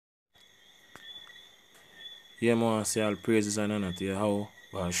Yeah, man, say all praises and honor to Yahweh,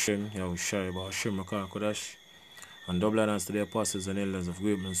 Bahashem, Yahweh Shai, Bahashem, Rakar Kodash, and double honors to the apostles and elders of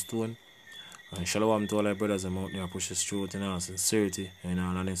Great Stone. And shalom to all our brothers and out there pushes through in all sincerity and in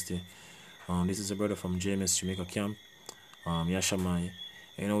all honesty. This is a brother from JMS Jamaica Camp, Yashamai.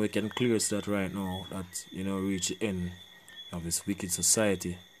 You know, we can clear that right now that, you know, reach the end of this wicked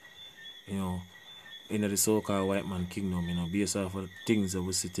society, you know, in the so-called white man kingdom, you know, based off of the things that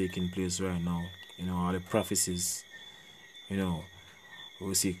we see taking place right now, you know, all the prophecies, you know,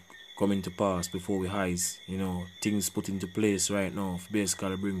 we see coming to pass before we eyes, you know, things put into place right now to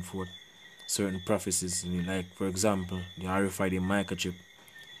basically bring forth certain prophecies, like, for example, the RFID microchip,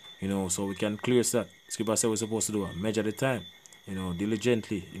 you know, so we can clear that. Skipper said we're supposed to do a measure the time, you know,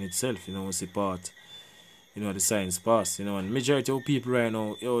 diligently in itself, you know, we see part, you know, the science pass, you know, and majority of people right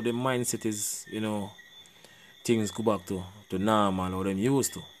now, you know, the mindset is, you know, things go back to normal or them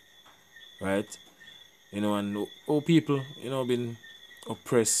used to, right? You know, and all people, you know, been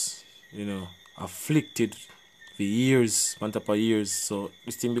oppressed, you know, afflicted for years, on top of years, so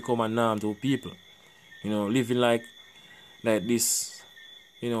this thing become a norm to people, you know, living like this,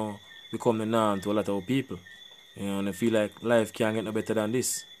 you know, become the norm to a lot of people, you know, and I feel like life can't get no better than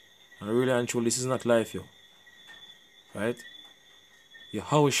this, and really and truly, this is not life, yo, right? Your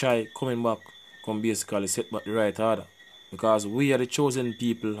house shy coming back, come basically set back the right order. Because we are the chosen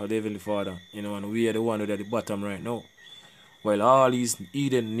people of the Heavenly Father, you know, and we are the one who are at the bottom right now. While all these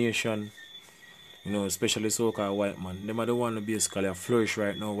Eden nation, you know, especially so-called white man, them are the one who basically flourish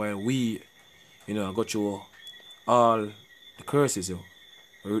right now, while we, you know, got you all the curses, yo.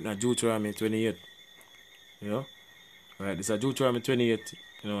 We're written at Deuteronomy 28, you know. Right, this is Deuteronomy 28,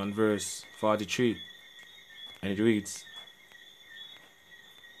 you know, and verse 43. And it reads,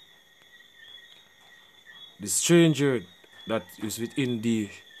 "The stranger that is within thee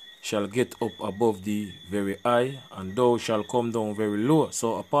shall get up above thee very high, and thou shalt come down very low."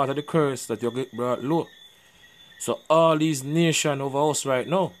 So a part of the curse that you get brought low. So all these nations over us right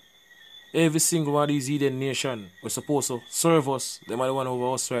now, every single one of these Eden nations were supposed to serve us. They might want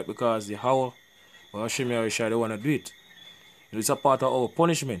over us, right? Because the how or Shemia they want to do it. It's a part of our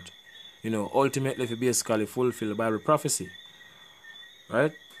punishment. You know, ultimately if you basically fulfill Bible prophecy.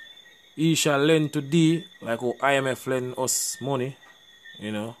 Right? He shall lend to thee, like how IMF lend us money,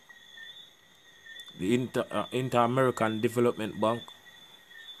 you know. The Inter-American Development Bank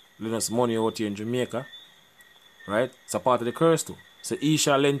lend us money out here in Jamaica. Right? It's a part of the curse too. So he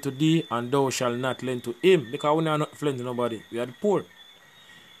shall lend to thee, and thou shalt not lend to him. Because we are not lend to nobody. We are the poor.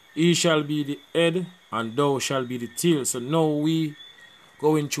 He shall be the head, and thou shalt be the tail. So now we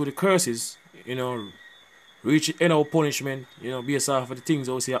going through the curses, you know, reach the end of punishment, you know, based off of the things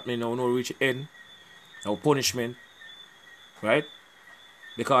that we see happening now, no reach the end of punishment, right?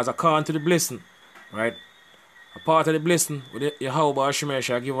 Because according to the blessing, right? A part of the blessing with Yahweh Hashem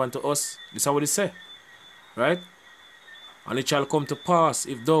shall give unto us. This is what it say, right? And it shall come to pass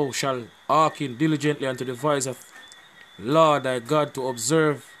if thou shalt hearken diligently unto the voice of Lord thy God to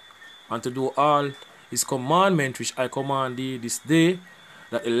observe and to do all his commandments which I command thee this day,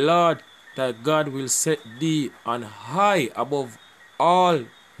 that the Lord thy God will set thee on high above all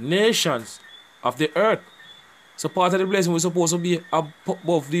nations of the earth. So part of the blessing we're supposed to be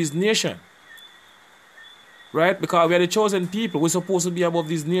above these nations. Right? Because we are the chosen people. We're supposed to be above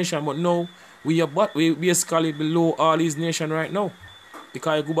these nations. But now we basically below all these nations right now.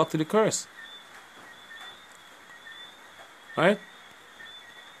 Because I go back to the curse. Right?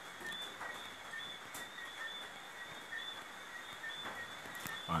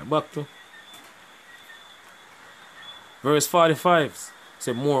 Alright, back to verse 45.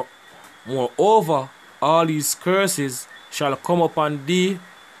 Say, moreover, all these curses shall come upon thee,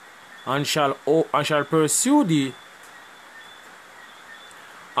 and shall pursue thee,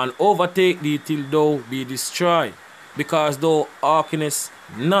 and overtake thee till thou be destroyed, because thou hearkenest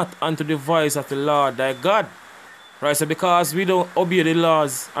not unto the voice of the Lord thy God. Right, so because we don't obey the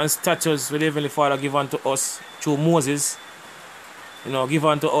laws and statutes which the Heavenly Father give unto us through Moses, you know, give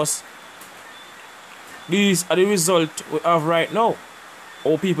unto us, these are the result we have right now.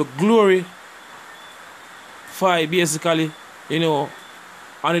 Our people glorify basically, you know,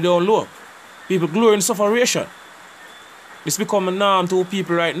 and they don't look. People glory in sufferation. This become a norm to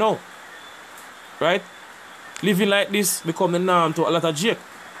people right now. Right? Living like this become the norm to a lot of Jake.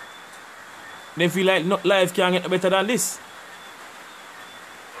 They feel like life can't get better than this.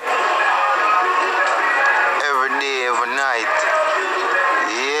 Every day, every night.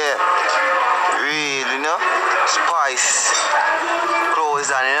 Yeah. Real, you know? Spice.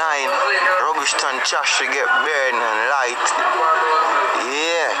 Clothes and line. Rubbish and trash to get burned and light.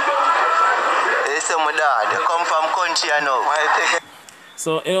 Yeah. It's say my dad, you come from country, you know.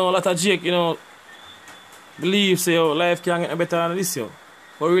 So, you know, a lot of Jake, you know, believe, say, yo, life can't get better than this, yo.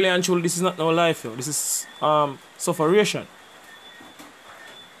 But really and truly, this is not no life, yo. This is sufferation.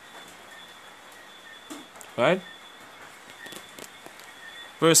 Right?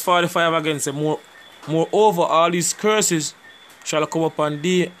 Verse 45 again say, moreover, all these curses shall come upon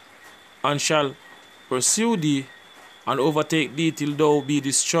thee, and shall pursue thee, and overtake thee till thou be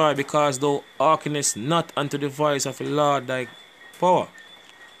destroyed, because thou hearkenest not unto the voice of the Lord thy power.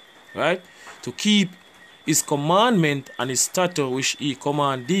 Right? To keep his commandment and his statute which he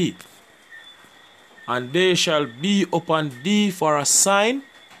command thee. And they shall be upon thee for a sign,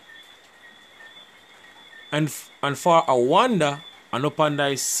 and for a wonder, and upon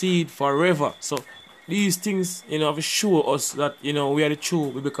thy seed forever. So these things, you know, show us that, you know, we are the true,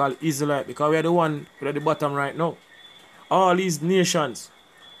 we be called Israelite, because we are the one, we are at the bottom right now. All these nations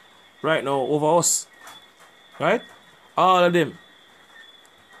right now over us, right? All of them,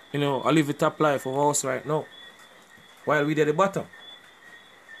 you know, I live the top life over us right now, while we are at the bottom.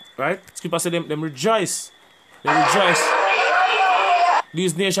 Right? Scripture say them rejoice. They rejoice.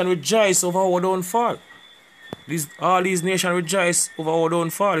 These nations rejoice over our downfall. All these nations rejoice over our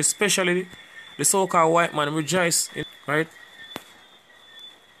downfall, especially the so-called white man rejoice. Right?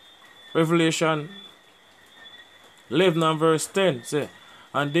 Revelation 11 and verse 10 say,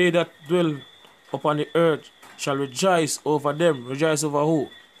 and they that dwell upon the earth shall rejoice over them. Rejoice over who?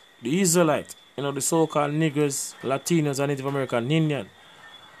 The Israelites. You know, the so-called niggers, Latinos, and Native American Indian.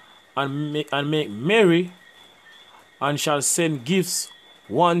 And make merry, and shall send gifts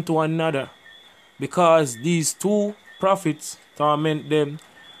one to another, because these two prophets torment them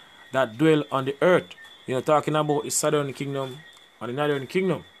that dwell on the earth. You know, talking about the southern kingdom and the northern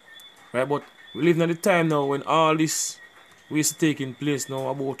kingdom. Right? But we live in the time now when all this is taking place now,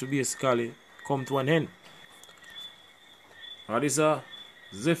 about to basically come to an end. Now this is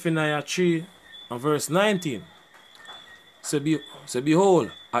Zephaniah 3 and verse 19. So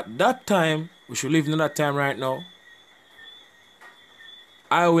behold, at that time, we should live in that time right now,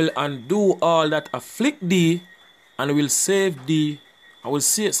 I will undo all that afflict thee, and will save thee. And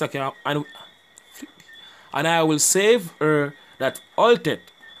I will save her that altered,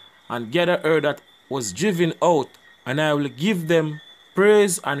 and gather her that was driven out, and I will give them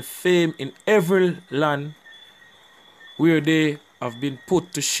praise and fame in every land where they have been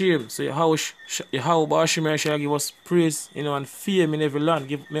put to shame. So Yahweh shall give us praise, you know, and fame in every land.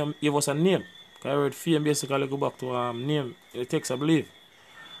 Give us a name. I heard fame basically go back to name. It takes, I believe.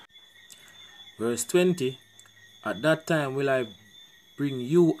 Verse 20. At that time will I bring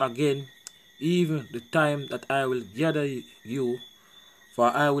you again, even the time that I will gather you,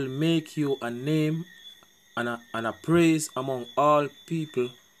 for I will make you a name and a praise among all people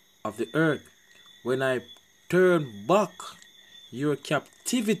of the earth. When I turn back your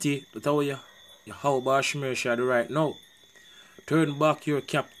captivity, that's how Yahweh shall do right now. Turn back your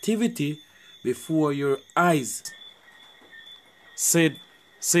captivity before your eyes. Say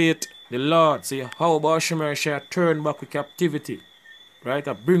it the Lord. Say Yahweh shall turn back with captivity. Right?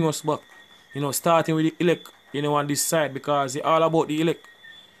 And bring us back. You know, starting with the elect, you know, on this side, because it's all about the elect.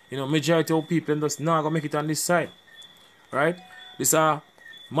 You know, majority of people just not gonna make it on this side. Right? This is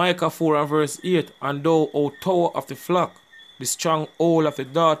Micah 4 and verse 8. And thou, O tower of the flock, the strong owl of the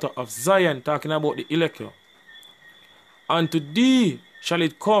daughter of Zion, talking about the elect. Unto thee shall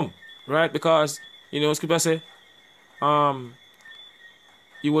it come. Right? Because, you know, scripture say,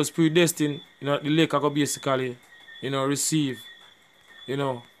 he was predestined, you know, the elect are basically, you know, receive, you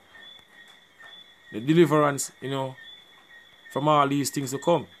know, the deliverance, you know, from all these things to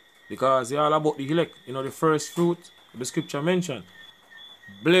come. Because they're all about the elect, you know, the first fruit, the scripture mentioned.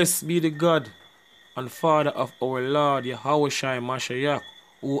 Blessed be the God and Father of our Lord Yahweh Mashiach,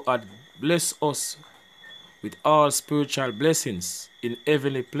 who had blessed us with all spiritual blessings in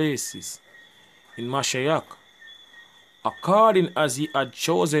heavenly places in Mashiach, according as he had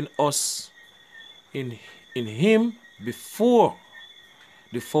chosen us in him before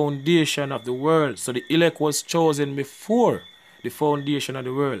the foundation of the world. So the elect was chosen before the foundation of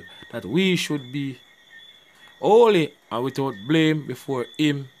the world, that we should be holy and without blame before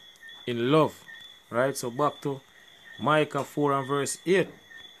him in love. Right? So back to Micah 4 and verse 8.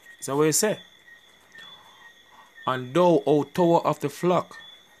 So what it say? And thou, O tower of the flock,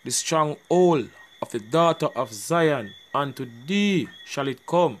 the strong owl of the daughter of Zion, unto thee shall it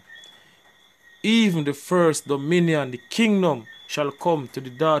come. Even the first dominion, the kingdom, shall come to the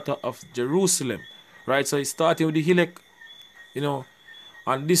daughter of Jerusalem. Right? So it's starting with the elect, you know,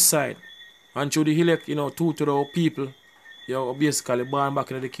 on this side. And through the elect, you know, two to our people, you know, basically born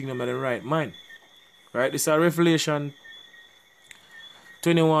back into the kingdom of the right mind. Right? This is Revelation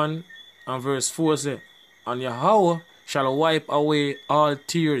 21 and verse 4 say, and Yahweh shall wipe away all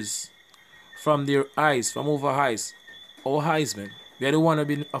tears from their eyes, from over eyes. Our eyes, man. They're the one who have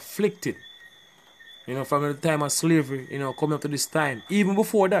been afflicted. You know, from the time of slavery, you know, coming up to this time. Even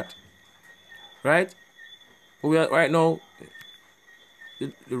before that. Right? But we are right now,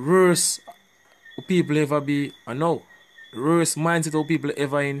 the worst people ever be, and now. The worst mindset of people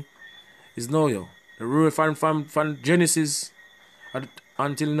ever in is now, yo. The worst from Genesis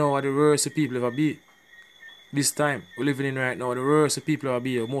until now are the worst people ever be. This time we're living in right now, the worst people ever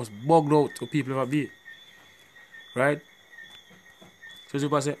be, the most bugged out of people ever be. Right? So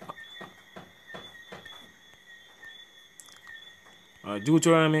people say,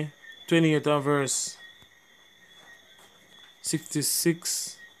 Deuteronomy 28 and verse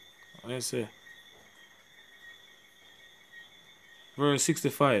 66. Let's say verse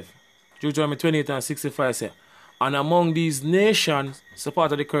 65. Deuteronomy 28 and 65 say, and among these nations, it's a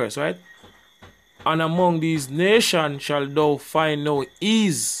part of the curse, right? And among these nations shall thou find no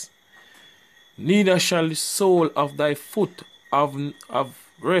ease, neither shall the sole of thy foot have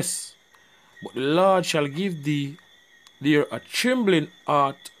rest. But the Lord shall give thee there a trembling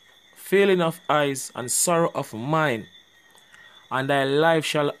heart, failing of eyes, and sorrow of mind, and thy life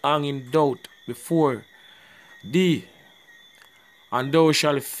shall hang in doubt before thee, and thou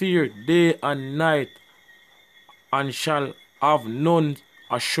shalt fear day and night, and shall have none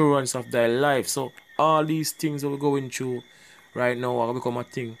assurance of thy life. So all these things that we're going through right now are going to become a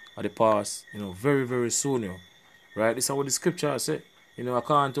thing of the past, you know, very, very soon, you know. Right? This is what the scripture say. You know,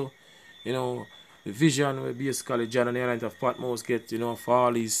 according to, you know, the vision where basically John and the island of Patmos get, you know, for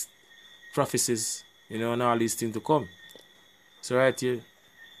all these prophecies, you know, and all these things to come. So right here,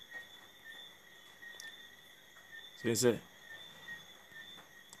 so you say,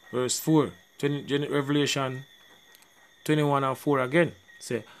 verse 4, Revelation 21 and 4 again.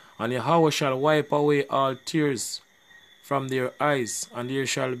 Say, and Yahweh shall wipe away all tears from their eyes, and there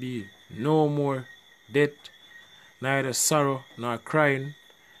shall be no more death, neither sorrow nor crying,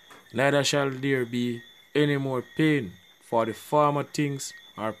 neither shall there be any more pain, for the former things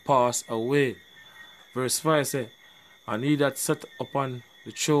are passed away. Verse 5 says, and he that sat upon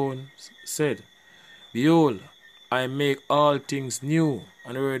the throne said, behold, I make all things new.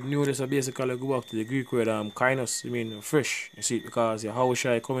 And the word new, this is basically go back to the Greek word kindness, I mean fresh. You see, because how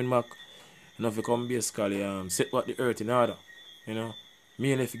shall I coming back? You know, if you come basically set back the earth in order. You know,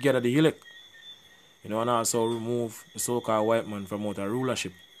 mainly if you gather the elect. You know, and also remove the so-called white man from out of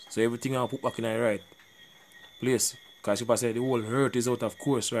rulership. So everything I put back in the right place. Because people say the whole earth is out of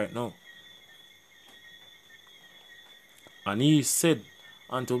course right now. And he said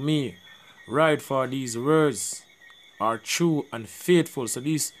unto me, write, for these words are true and faithful. So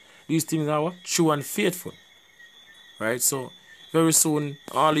these things are what? True and faithful. Right? So very soon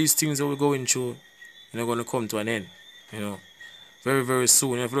all these things that we're going through, you know, going to come to an end. You know. Very, very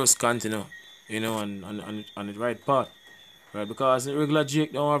soon, if we just continue, you know, on the right path. Right? Because the regular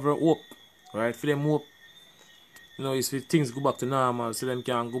Jake don't have hope. Right? For them hope, you know, if things go back to normal, so them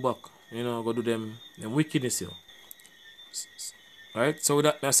can go back, you know, go do them wickedness, you know. Right? So with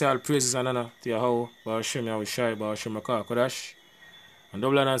that, I say all praises and honor to Yahweh, Ba'ashem, Yahweh Shai, Ba'ashem, Makar, Kodash. And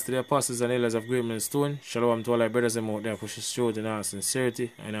double honors to the apostles and elders of Great Millstone. Shalom to all our brothers and out there, push the truth in all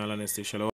sincerity and all honesty. Shalom.